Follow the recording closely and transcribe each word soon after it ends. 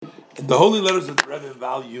In the Holy Letters of the Rebbe,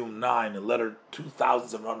 Volume 9, in letter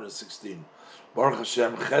 2716, Baruch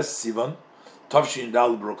Hashem, Ches Sivan, Tavshin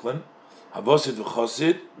Dal, Brooklyn, Havosid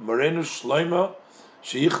V'chosid, Morenu Shloima,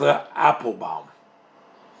 Sheichle Applebaum.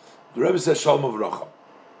 The Rebbe says, Shalom Avrocha.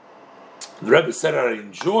 The Rebbe said, I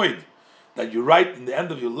enjoyed that you write in the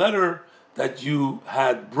end of your letter that you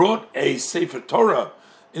had brought a Sefer Torah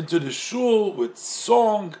into the shul with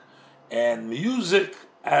song and music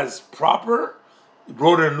as proper. You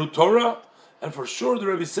brought in a new Torah, and for sure the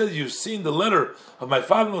Rebbe says you've seen the letter of my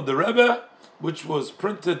father-in-law, the Rebbe, which was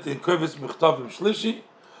printed in Kovetz Mechtavim Shlishi.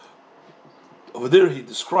 Over there he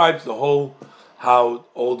describes how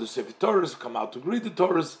all the Sefer Torahs come out to greet the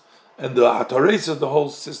Torahs, and the Hatareses, the whole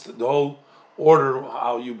system, the whole order,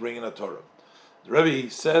 how you bring in a Torah. The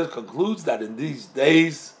Rebbe concludes that in these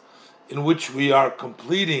days in which we are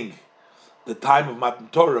completing the time of Matan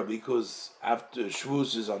Torah, because after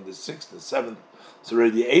Shavuos is on the 6th and 7th, it's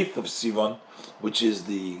already the 8th of Sivan, which is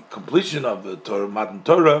the completion of the Torah, Matan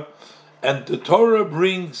Torah, and the Torah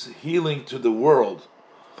brings healing to the world.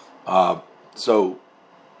 So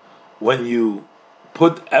when you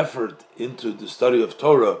put effort into the study of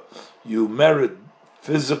Torah, you merit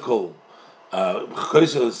physical,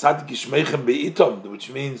 which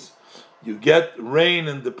means you get rain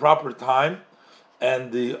in the proper time,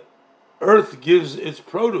 and the earth gives its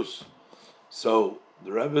produce. So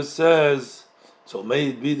the Rebbe says, so may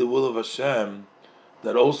it be the will of Hashem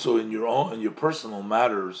that also in your personal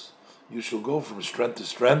matters you shall go from strength to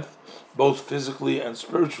strength, both physically and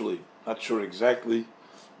spiritually. Not sure exactly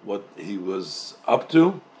what he was up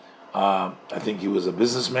to. I think he was a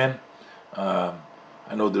businessman. I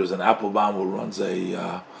know there's an Applebaum who runs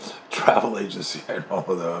a travel agency. I'm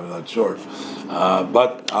not sure.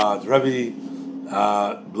 But the Rebbe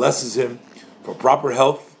blesses him for proper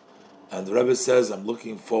health, and the Rebbe says, I'm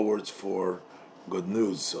looking forward for good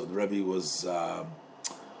news. So the Rebbe was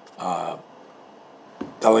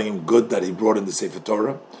telling him good that he brought in the Sefer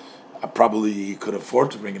Torah. Probably he could afford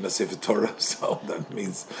to bring in the Sefer Torah, so that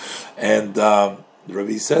means. And the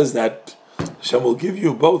Rebbe says that Hashem will give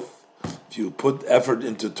you both. If you put effort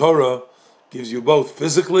into Torah, gives you both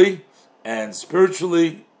physically and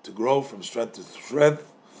spiritually to grow from strength to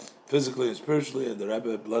strength, physically and spiritually. And the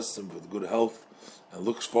Rebbe blesses him with good health and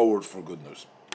looks forward for good news.